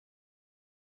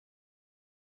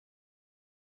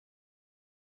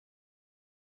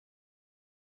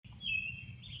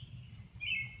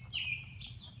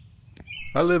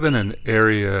I live in an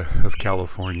area of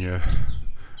California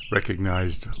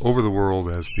recognized over the world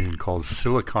as being called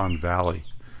Silicon Valley.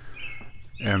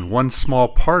 And one small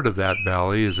part of that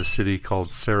valley is a city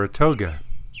called Saratoga.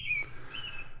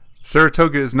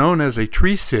 Saratoga is known as a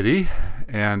tree city,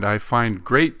 and I find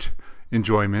great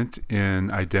enjoyment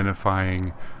in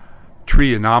identifying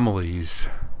tree anomalies.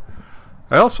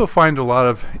 I also find a lot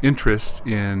of interest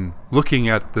in looking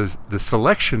at the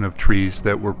selection of trees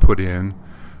that were put in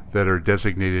that are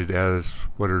designated as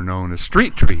what are known as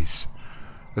street trees.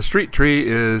 A street tree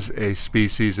is a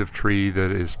species of tree that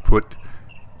is put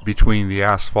between the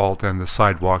asphalt and the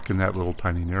sidewalk in that little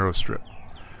tiny narrow strip.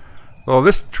 Well,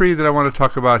 this tree that I want to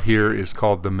talk about here is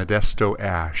called the Modesto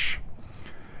ash.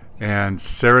 And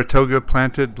Saratoga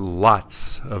planted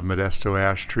lots of Modesto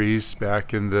ash trees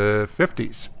back in the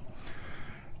 50s.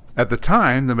 At the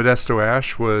time, the Modesto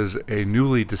ash was a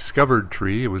newly discovered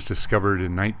tree. It was discovered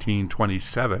in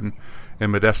 1927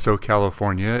 in Modesto,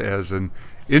 California, as an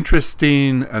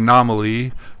interesting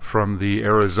anomaly from the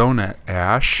Arizona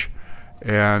ash,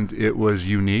 and it was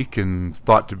unique and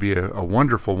thought to be a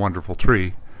wonderful, wonderful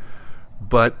tree.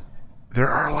 But there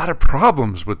are a lot of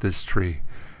problems with this tree,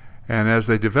 and as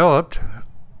they developed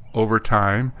over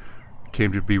time,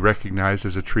 came to be recognized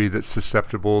as a tree that's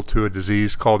susceptible to a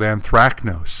disease called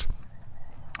anthracnose.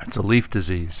 It's a leaf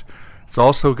disease. It's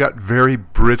also got very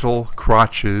brittle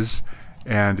crotches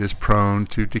and is prone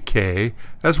to decay,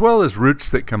 as well as roots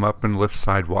that come up and lift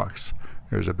sidewalks.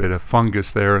 There's a bit of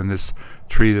fungus there in this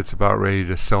tree that's about ready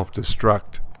to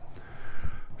self-destruct.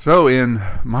 So in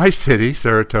my city,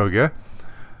 Saratoga,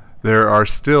 there are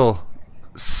still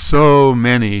so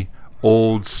many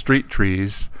old street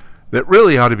trees that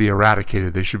really ought to be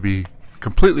eradicated. They should be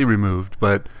completely removed,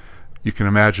 but you can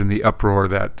imagine the uproar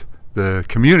that the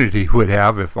community would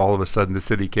have if all of a sudden the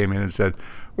city came in and said,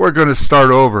 we're going to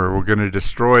start over, we're going to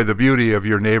destroy the beauty of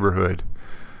your neighborhood.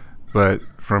 But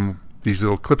from these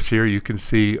little clips here, you can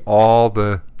see all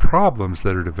the problems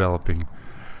that are developing.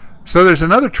 So there's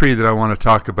another tree that I want to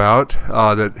talk about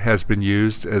that has been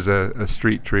used as a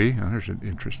street tree. Oh, there's an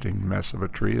interesting mess of a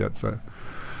tree.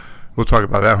 We'll talk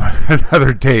about that one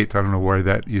another date. I don't know why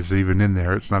that is even in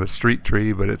there. It's not a street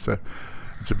tree, but it's a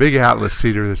big Atlas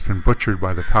cedar that's been butchered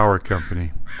by the power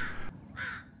company.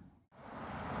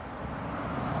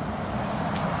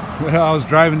 Well, I was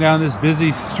driving down this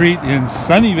busy street in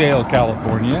Sunnyvale,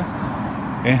 California,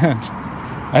 and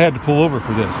I had to pull over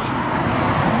for this.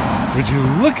 Would you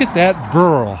look at that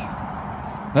burl?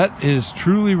 That is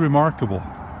truly remarkable.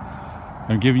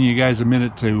 I'm giving you guys a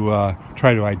minute to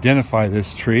try to identify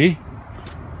this tree.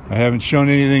 I haven't shown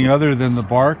anything other than the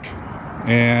bark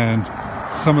and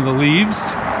some of the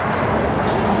leaves.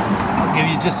 I'll give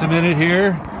you just a minute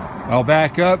here. I'll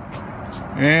back up,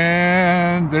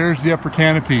 and there's the upper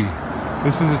canopy.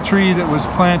 This is a tree that was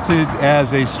planted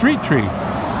as a street tree,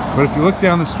 but if you look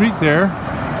down the street there,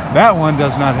 that one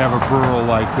does not have a burl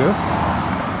like this,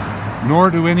 nor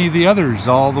do any of the others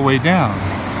all the way down.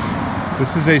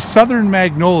 This is a southern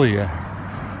magnolia,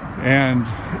 and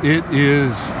it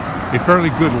is a fairly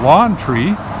good lawn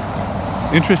tree.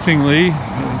 Interestingly,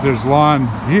 there's lawn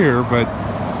here, but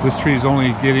this tree is only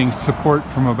getting support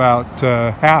from about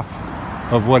half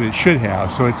of what it should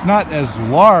have. So it's not as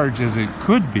large as it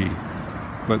could be,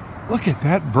 but look at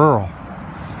that burl.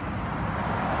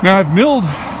 Now, I've milled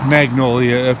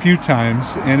magnolia a few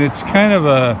times, and it's kind of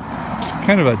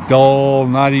a dull,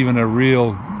 not even a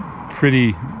real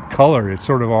pretty color. It's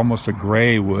sort of almost a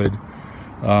gray wood.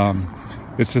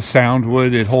 It's a sound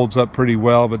wood. It holds up pretty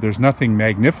well, but there's nothing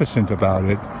magnificent about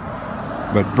it.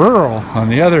 But burl, on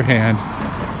the other hand,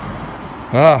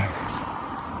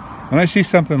 when I see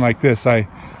something like this,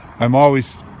 I'm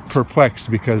always perplexed,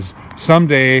 because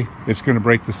someday it's going to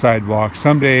break the sidewalk.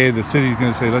 Someday the city's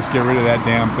going to say, let's get rid of that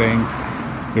damn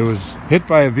thing. It was hit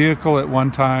by a vehicle at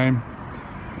one time.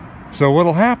 So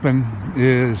what'll happen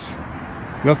is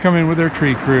they'll come in with their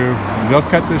tree crew, and they'll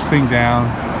cut this thing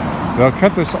down. They'll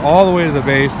cut this all the way to the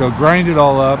base. They'll grind it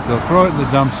all up. They'll throw it in the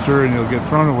dumpster, and it'll get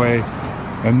thrown away.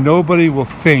 And nobody will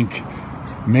think,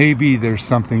 maybe there's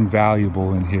something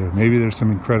valuable in here. Maybe there's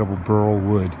some incredible burl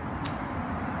wood.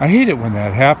 I hate it when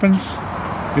that happens.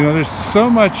 You know, there's so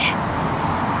much,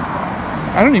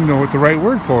 I don't even know what the right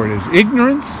word for it is.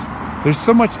 Ignorance? There's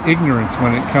so much ignorance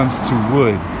when it comes to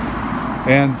wood.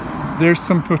 And there's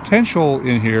some potential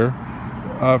in here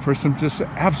for some just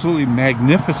absolutely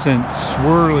magnificent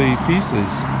swirly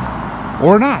pieces,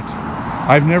 or not.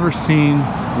 I've never seen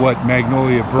what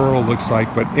magnolia burl looks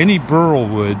like, but any burl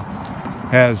wood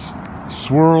has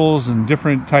swirls and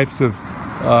different types of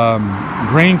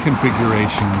grain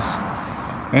configurations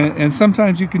And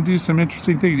sometimes you can do some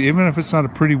interesting things. Even if it's not a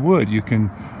pretty wood, you can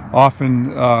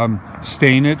often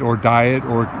stain it or dye it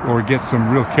or get some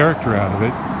real character out of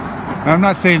it. And I'm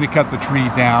not saying to cut the tree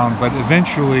down, but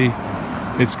eventually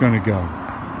it's going to go.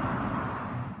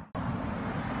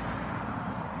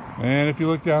 And if you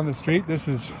look down the street, this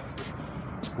is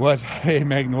what a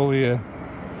magnolia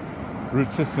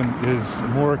root system is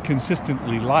more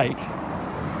consistently like.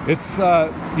 It's,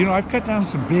 you know, I've cut down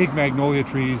some big magnolia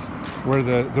trees where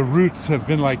the roots have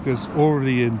been like this over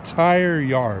the entire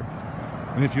yard.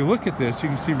 And if you look at this, you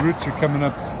can see roots are coming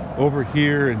up over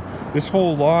here, and this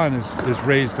whole lawn is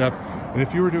raised up. And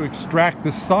if you were to extract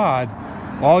the sod,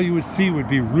 all you would see would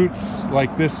be roots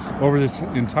like this over this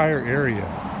entire area.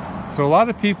 So a lot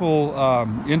of people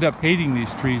end up hating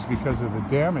these trees because of the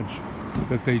damage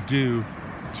that they do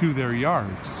to their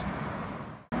yards.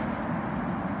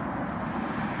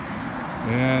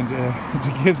 And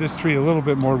to give this tree a little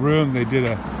bit more room, they did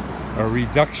a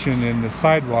reduction in the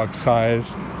sidewalk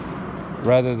size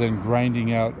rather than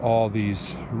grinding out all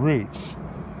these roots.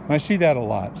 And I see that a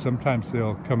lot. Sometimes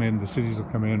they'll come in, the cities will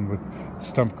come in with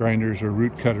stump grinders or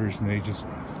root cutters, and they just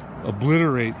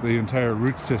obliterate the entire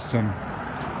root system.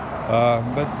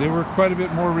 But they were quite a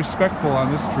bit more respectful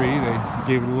on this tree. They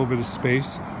gave it a little bit of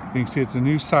space. You can see it's a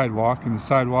new sidewalk, and the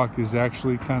sidewalk is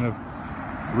actually kind of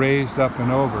raised up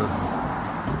and over.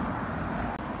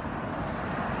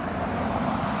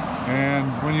 And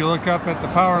when you look up at the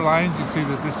power lines, you see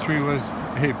that this tree was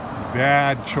a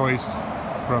bad choice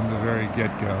from the very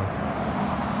get-go.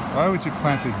 Why would you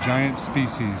plant a giant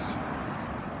species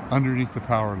underneath the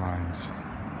power lines?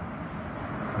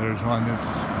 There's one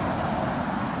that's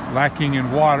lacking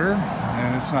in water,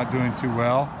 and it's not doing too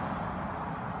well.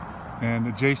 And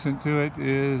adjacent to it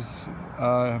is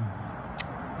a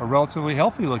relatively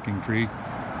healthy looking tree.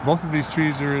 Both of these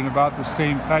trees are in about the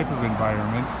same type of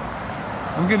environment.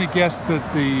 I'm going to guess that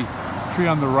the tree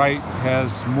on the right has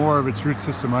more of its root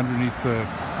system underneath the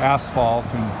asphalt,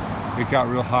 and it got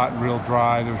real hot and real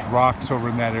dry. There's rocks over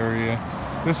in that area.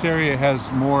 This area has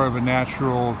more of a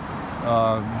natural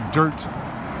dirt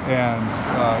and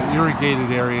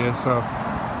irrigated area. So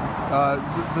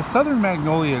the southern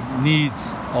magnolia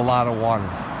needs a lot of water.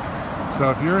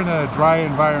 So if you're in a dry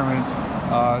environment,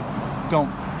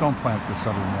 don't plant the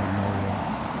southern magnolia.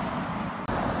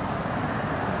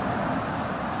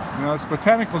 You know, its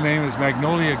botanical name is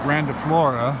Magnolia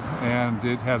Grandiflora, and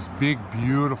it has big,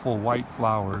 beautiful white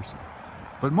flowers.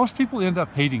 But most people end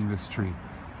up hating this tree.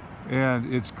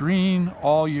 And it's green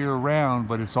all year round,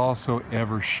 but it's also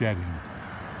ever shedding.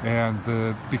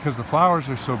 And because the flowers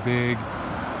are so big,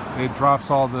 it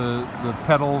drops all the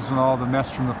petals and all the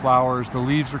mess from the flowers. The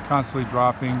leaves are constantly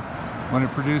dropping. When it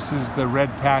produces the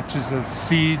red patches of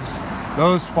seeds,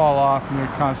 those fall off and they're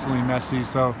constantly messy.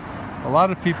 So a lot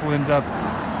of people end up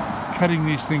cutting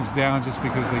these things down just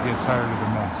because they get tired of the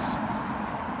mess.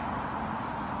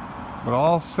 But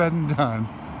all said and done,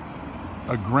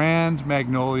 a grand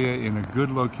magnolia in a good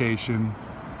location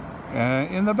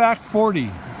in the back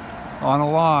 40 on a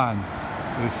lawn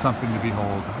is something to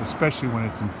behold, especially when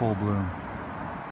it's in full bloom.